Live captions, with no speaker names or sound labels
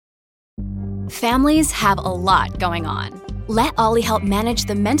Families have a lot going on. Let Ollie help manage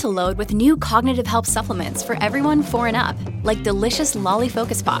the mental load with new cognitive help supplements for everyone 4 and up, like delicious Lolly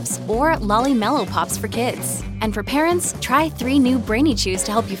Focus Pops or Lolly Mellow Pops for kids. And for parents, try 3 new Brainy Chews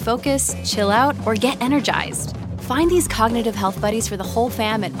to help you focus, chill out, or get energized. Find these cognitive health buddies for the whole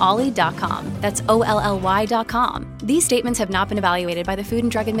fam at ollie.com. That's OLLY.com. These statements have not been evaluated by the Food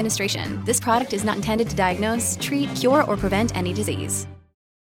and Drug Administration. This product is not intended to diagnose, treat, cure, or prevent any disease.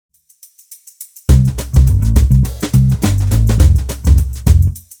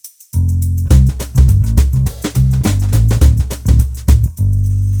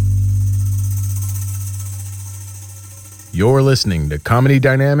 You're listening to Comedy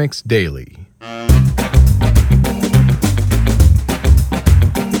Dynamics Daily.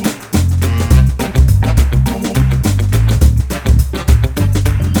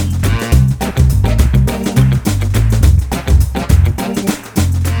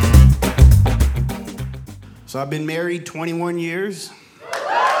 So I've been married 21 years.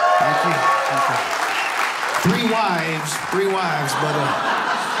 Thank you. Thank you. 3 wives, but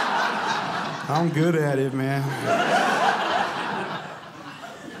I'm good at it, man.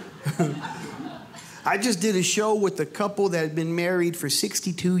 I just did a show with a couple that had been married for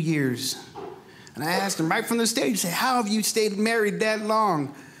 62 years. And I asked them right from the stage, say, how have you stayed married that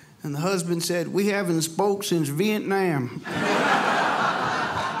long? And the husband said, we haven't spoke since Vietnam.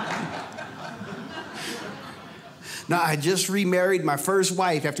 Now, I just remarried my first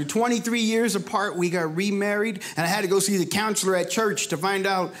wife. After 23 years apart, we got remarried, and I had to go see the counselor at church to find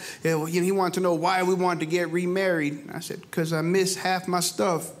out, he wanted to know why we wanted to get remarried. I said, because I miss half my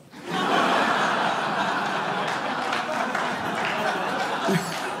stuff.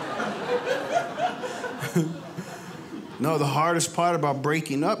 No, the hardest part about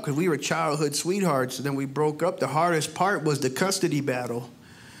breaking up, because we were childhood sweethearts, and then we broke up, the hardest part was the custody battle.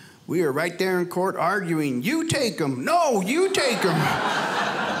 We were right there in court arguing, you take him. No, you take him.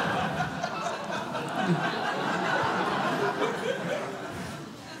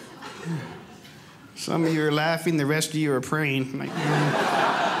 Some of you are laughing, the rest of you are praying. Like,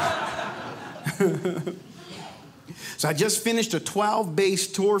 So I just finished a 12-base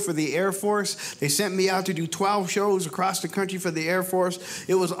tour for the Air Force. They sent me out to do 12 shows across the country for the Air Force.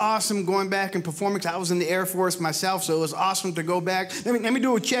 It was awesome going back and performing. I was in the Air Force myself, so it was awesome to go back. Let me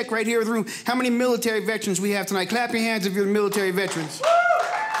do a check right here in the room. How many military veterans we have tonight? Clap your hands if you're military veterans.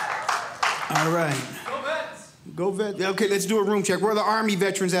 All right. Go Vets. Go Vets. Okay, let's do a room check. Where are the Army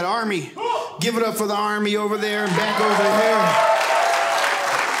veterans at? Army. Give it up for the Army over there and back over here.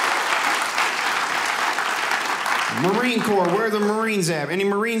 Marine Corps, where are the Marines at? Any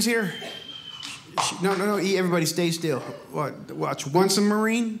Marines here? No, everybody stay still. Watch, once a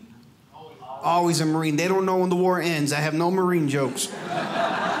Marine? Always a Marine. They don't know when the war ends. I have no Marine jokes.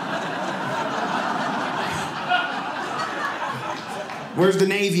 Where's the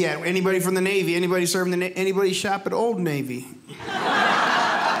Navy at? Anybody from the Navy? Anybody serving the Navy? Anybody shop at Old Navy?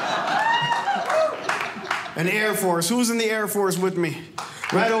 An Air Force. Who's in the Air Force with me?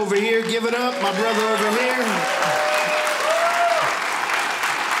 Right over here. Give it up. My brother over here.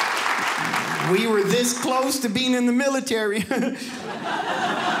 We were this close to being in the military.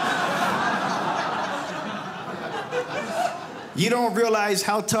 You don't realize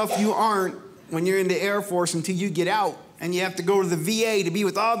how tough you aren't when you're in the Air Force until you get out and you have to go to the VA to be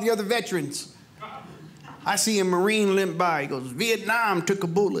with all the other veterans. I see a Marine limp by. He goes, Vietnam took a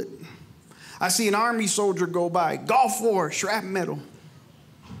bullet. I see an Army soldier go by. Gulf War, shrapnel.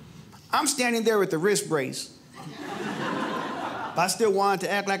 I'm standing there with the wrist brace. But I still wanted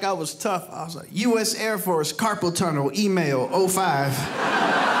to act like I was tough. I was like, U.S. Air Force, carpal tunnel, email, 05.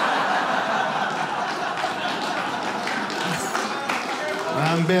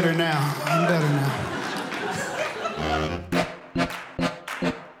 I'm better now.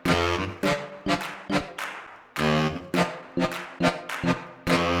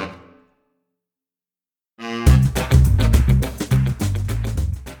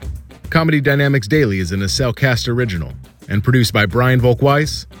 Comedy Dynamics Daily is an Acelcast original and produced by Brian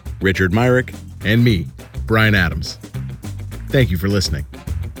Volk-Weiss, Richard Myrick, and me, Brian Adams. Thank you for listening.